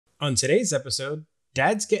On today's episode,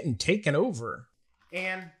 Dad's getting taken over.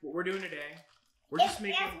 And what we're doing today, we're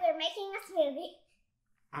making a smoothie.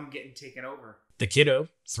 I'm getting taken over. The kiddo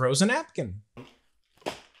throws a napkin.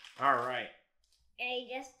 All right. And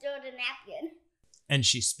he just threw the napkin. And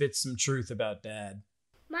she spits some truth about Dad.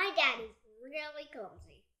 My dad is really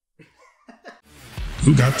clumsy.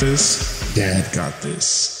 Who got this? Dad got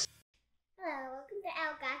this. Hello, welcome to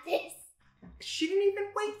Al Got This. She didn't even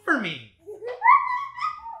wait for me.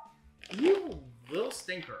 You little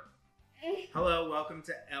stinker. Hello, welcome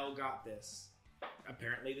to Elle Got This.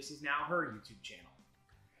 Apparently this is now her YouTube channel.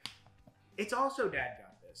 It's also Dad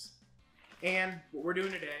Got This. And what we're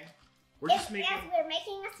doing today, we're making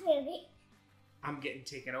a smoothie. I'm getting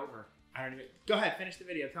taken over. I don't even... Go ahead, finish the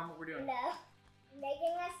video. Tell them what we're doing. No.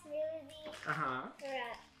 Making a smoothie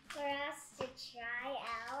for us to try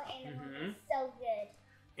out, and it will be so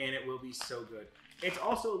good. And it will be so good. It's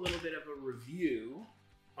also a little bit of a review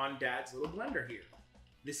on Dad's little blender here.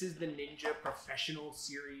 This is the Ninja Professional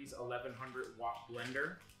Series 1100 watt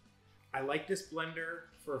blender. I like this blender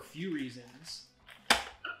for a few reasons.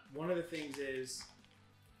 One of the things is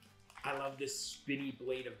I love this spinny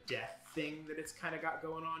blade of death thing that it's kind of got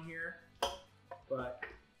going on here. But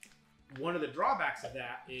one of the drawbacks of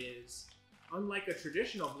that is, unlike a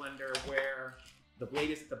traditional blender where the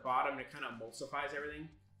blade is at the bottom and it kind of emulsifies everything,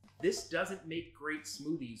 this doesn't make great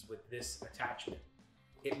smoothies with this attachment.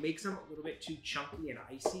 It makes them a little bit too chunky and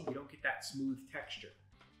icy. You don't get that smooth texture.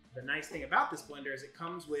 The nice thing about this blender is it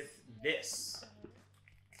comes with this.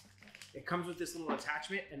 It comes with this little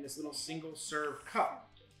attachment and this little single serve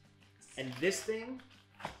cup. And this thing,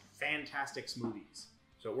 fantastic smoothies.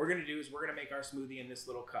 So what we're gonna do is we're gonna make our smoothie in this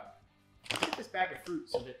little cup. Look at this bag of fruit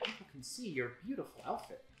so that people can see your beautiful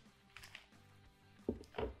outfit.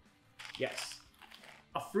 Yes.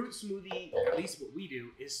 A fruit smoothie, at least what we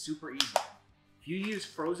do, is super easy. If you use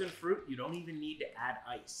frozen fruit, you don't even need to add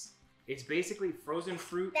ice. It's basically frozen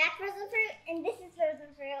fruit. That's frozen fruit, and this is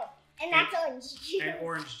frozen fruit, and that's orange juice. And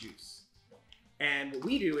orange juice. And what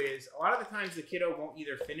we do is, a lot of the times the kiddo won't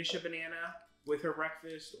either finish a banana with her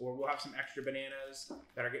breakfast, or we'll have some extra bananas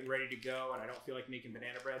that are getting ready to go, and I don't feel like making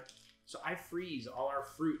banana bread. So I freeze all our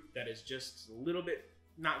fruit that is just a little bit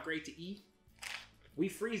not great to eat. We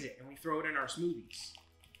freeze it, and we throw it in our smoothies.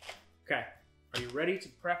 Okay, are you ready to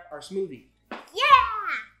prep our smoothie?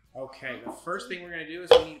 Yeah! Okay, the first thing we're gonna do is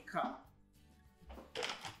we need a cup.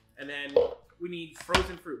 And then we need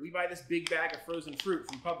frozen fruit. We buy this big bag of frozen fruit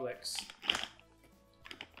from Publix.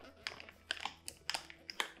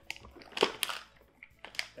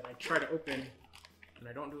 That I try to open, and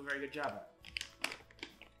I don't do a very good job at.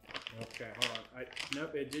 Okay, hold on.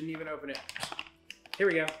 Nope, it didn't even open it. Here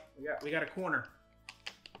we go. We got a corner.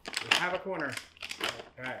 We have a corner.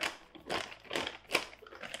 Okay.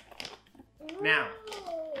 Now,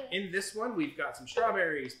 in this one, we've got some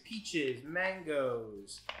strawberries, peaches,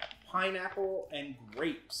 mangoes, pineapple, and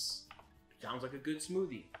grapes. Sounds like a good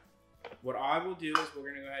smoothie. What I will do is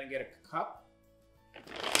we're gonna go ahead and get a cup.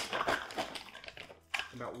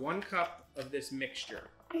 About 1 cup of this mixture.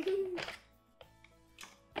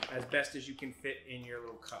 As best as you can fit in your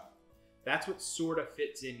little cup. That's what sort of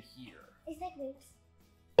fits in here. Is that grapes?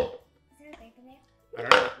 Is there a grape in there? I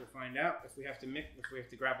don't know. We'll find out. If we have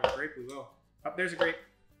to grab a grape, we will. Oh, there's a grape.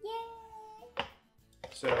 Yay!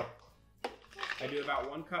 So I do about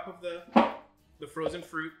 1 cup of the frozen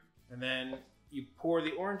fruit, and then you pour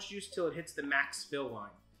the orange juice till it hits the max fill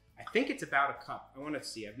line. I think it's about a cup. I want to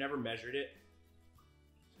see. I've never measured it.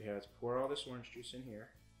 So yeah, let's pour all this orange juice in here.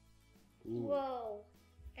 Ooh. Whoa,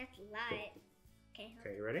 that's a lot.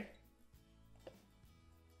 Okay, you ready?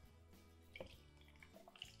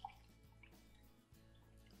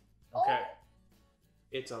 Okay.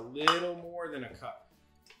 It's a little more than a cup.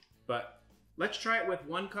 But let's try it with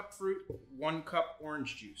 1 cup fruit, 1 cup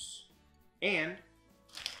orange juice. And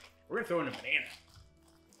we're gonna throw in a banana.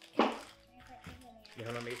 Yeah,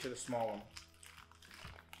 I'm gonna make sure the small one.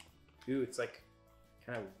 Ooh, it's like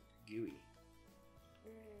kind of gooey.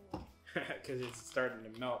 Because it's starting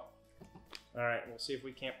to melt. All right, we'll see if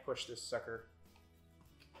we can't push this sucker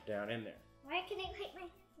down in there. Why can I wipe my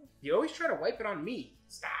hands? You always try to wipe it on me.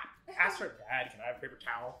 Stop. Ask for Dad, can I have a paper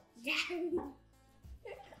towel?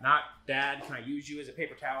 Not, Dad, can I use you as a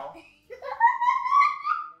paper towel?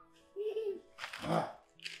 I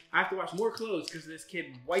have to wash more clothes because of this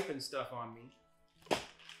kid wiping stuff on me.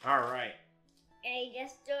 All right. And he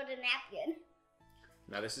just threw the napkin.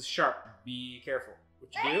 Now this is sharp. Be careful.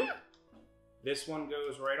 What you do, this one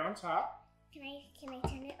goes right on top. Can I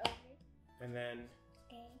turn it over? And then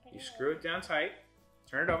you screw it down tight.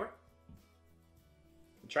 Turn it over.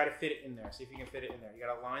 And try to fit it in there. See if you can fit it in there. You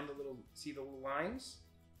gotta line the little, see the little lines?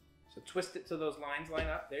 So twist it so those lines line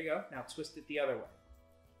up. There you go. Now twist it the other way.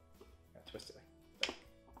 Now twist it like that.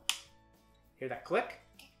 Hear that click?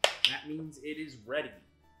 That means it is ready.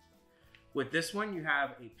 With this one, you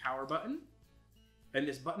have a power button and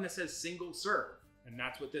this button that says single serve. And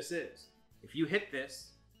that's what this is. If you hit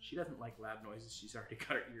this, she doesn't like loud noises. She's already got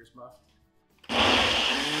her ears muffed.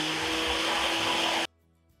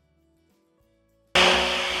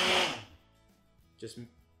 Just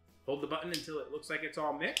hold the button until it looks like it's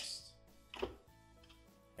all mixed.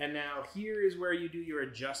 And now here is where you do your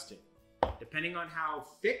adjusting. Depending on how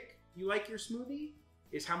thick you like your smoothie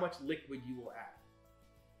is how much liquid you will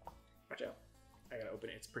add. Watch out. I gotta open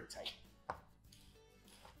it. It's pretty tight.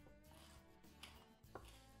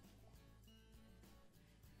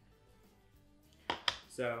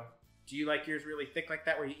 So, do you like yours really thick like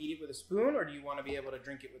that where you eat it with a spoon, or do you want to be able to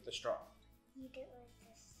drink it with the straw? Eat it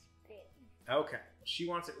with a spoon. Okay. She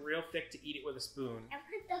wants it real thick to eat it with a spoon. I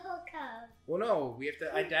put the whole cup. Well, no. We have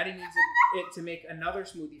to. Daddy needs it to make another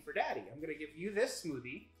smoothie for Daddy. I'm gonna give you this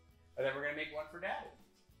smoothie, and then we're gonna make one for Daddy.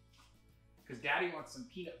 Because Daddy wants some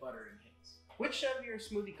peanut butter in his. Which of your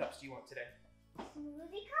smoothie cups do you want today?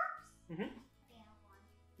 Smoothie cups? Mm-hmm.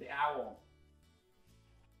 The The owl.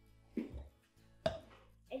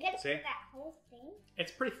 I gotta See? put that whole thing.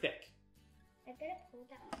 It's pretty thick. I gotta put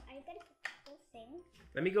the whole thing.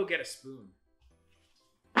 Let me go get a spoon.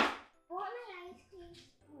 I want my ice cream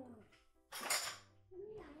spoon. I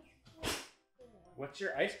want my ice cream spoon. What's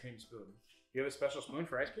your ice cream spoon? You have a special spoon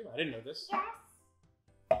for ice cream? I didn't know this. Yes.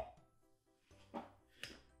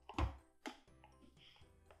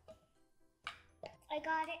 I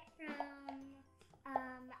got it from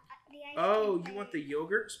the ice Oh, cream you want place. the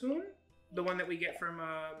yogurt spoon? The one that we get from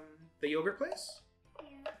the yogurt place?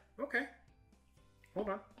 Yeah. Okay. Hold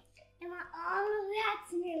on. I want all of that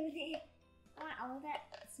smoothie. I want all of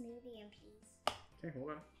that smoothie and peas. Okay,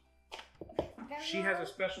 hold on. She has a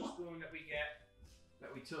special spoon that we get,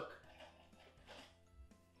 that we took.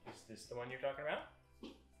 Is this the one you're talking about?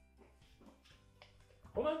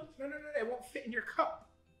 Hold on. No, it won't fit in your cup.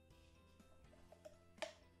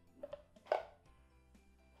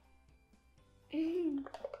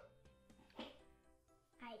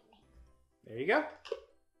 There you go.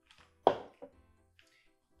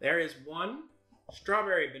 There is one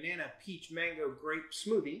strawberry, banana, peach, mango, grape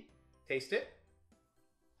smoothie. Taste it.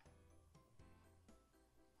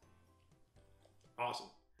 Awesome.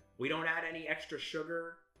 We don't add any extra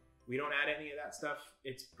sugar. We don't add any of that stuff.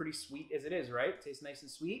 It's pretty sweet as it is, right? Tastes nice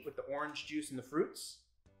and sweet with the orange juice and the fruits.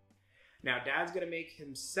 Now, Dad's gonna make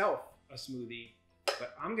himself a smoothie,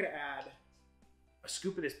 but I'm gonna add a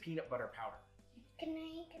scoop of this peanut butter powder. Can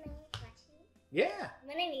I watch it? Yeah.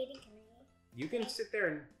 When I'm eating, can I? You can sit there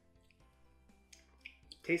and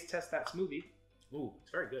taste test that smoothie. Ooh,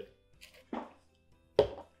 it's very good. You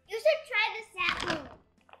should try this at home.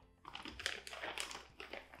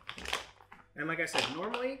 And like I said,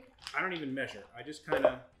 normally I don't even measure. I just kind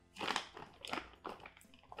of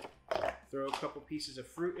throw a couple pieces of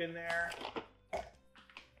fruit in there.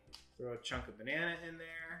 Throw a chunk of banana in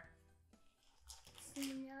there.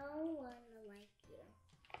 No one like you.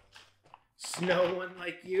 Snow one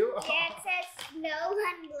like you? Yeah, it says no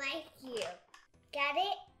one like you. Get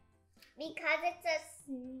it? Because it's a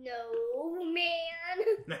snowman.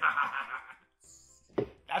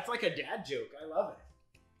 That's like a dad joke. I love it.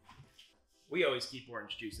 We always keep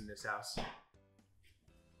orange juice in this house.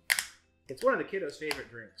 It's one of the kiddos' favorite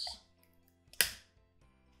drinks.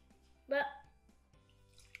 But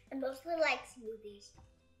I mostly like smoothies.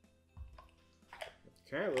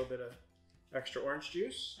 Okay, a little bit of extra orange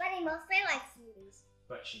juice. But I mostly like smoothies.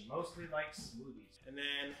 But she mostly likes smoothies. And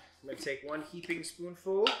then I'm going to take one heaping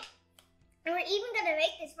spoonful And we're even gonna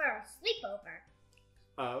make this for our sleepover.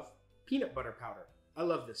 of peanut butter powder. I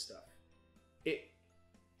love this stuff.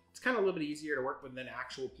 It's kind of a little bit easier to work with than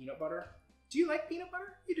actual peanut butter. Do you like peanut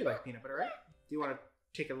butter? You do like peanut butter, right? Do you want to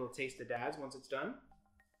take a little taste of Dad's once it's done?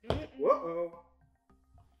 Whoa.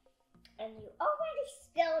 And you already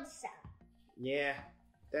spilled some. Yeah,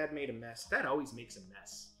 Dad made a mess. Dad always makes a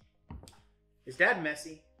mess. Is Dad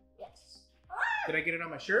messy? Yes. Did I get it on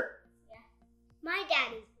my shirt? Yeah. My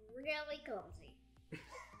dad is really clumsy.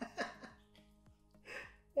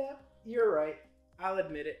 Yeah, you're right. I'll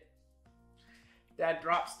admit it. Dad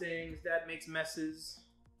drops things, Dad makes messes.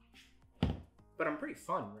 But I'm pretty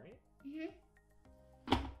fun, right?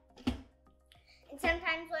 And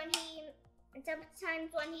sometimes when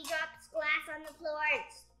he drops glass on the floor,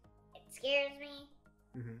 it scares me.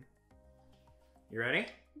 You ready?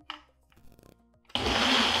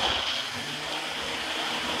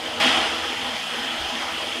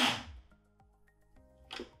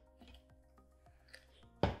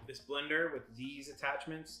 This blender with these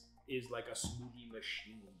attachments is like a smoothie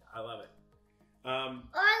machine. I love it. Or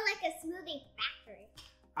like a smoothie factory.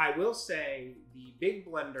 I will say the big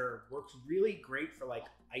blender works really great for like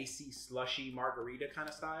icy, slushy margarita kind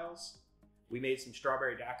of styles. We made some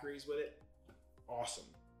strawberry daiquiris with it. Awesome.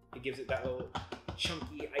 It gives it that little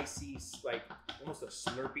chunky, icy, like almost a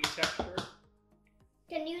slurpy texture.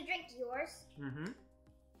 Can you drink yours? Mm-hmm.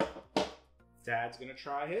 Dad's gonna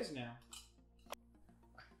try his now.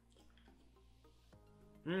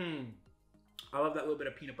 I love that little bit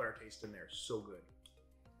of peanut butter taste in there. So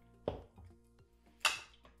good.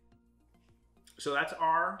 So that's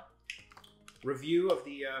our review of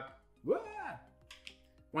the,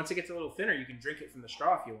 once it gets a little thinner, you can drink it from the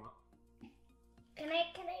straw if you want. Can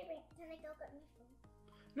I go get my phone?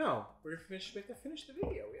 No, we have to finish the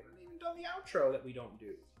video. We haven't even done the outro that we don't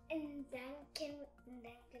do. And then can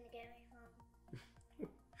I get my phone?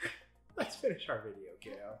 Let's finish our video,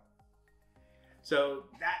 kiddo. So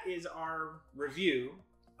that is our review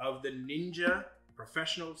of the Ninja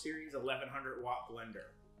Professional Series 1100 watt blender.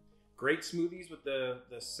 Great smoothies with the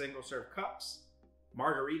single serve cups.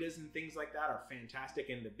 Margaritas and things like that are fantastic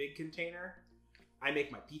in the big container. I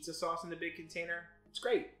make my pizza sauce in the big container. It's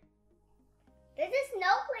great. There's a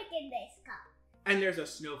snowflake in this cup. And there's a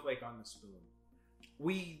snowflake on the spoon.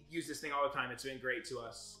 We use this thing all the time. It's been great to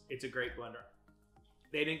us. It's a great blender.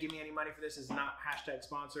 They didn't give me any money for this. It's not hashtag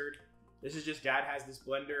sponsored. This is just Dad has this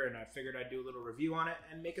blender and I figured I'd do a little review on it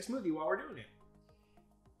and make a smoothie while we're doing it.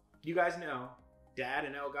 You guys know, Dad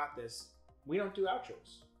and Elle got this. We don't do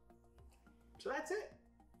outros. So that's it.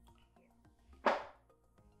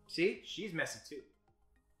 See, she's messy too.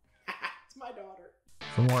 It's my daughter.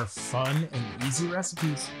 For more fun and easy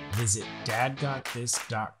recipes, visit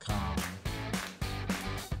dadgotthis.com.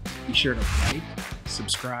 Be sure to like,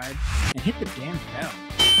 subscribe, and hit the damn bell.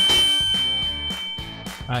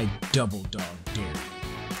 I double dog dare you.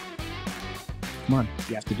 Come on,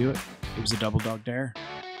 you have to do it. It was a double dog dare.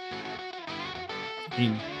 I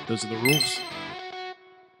mean, those are the rules.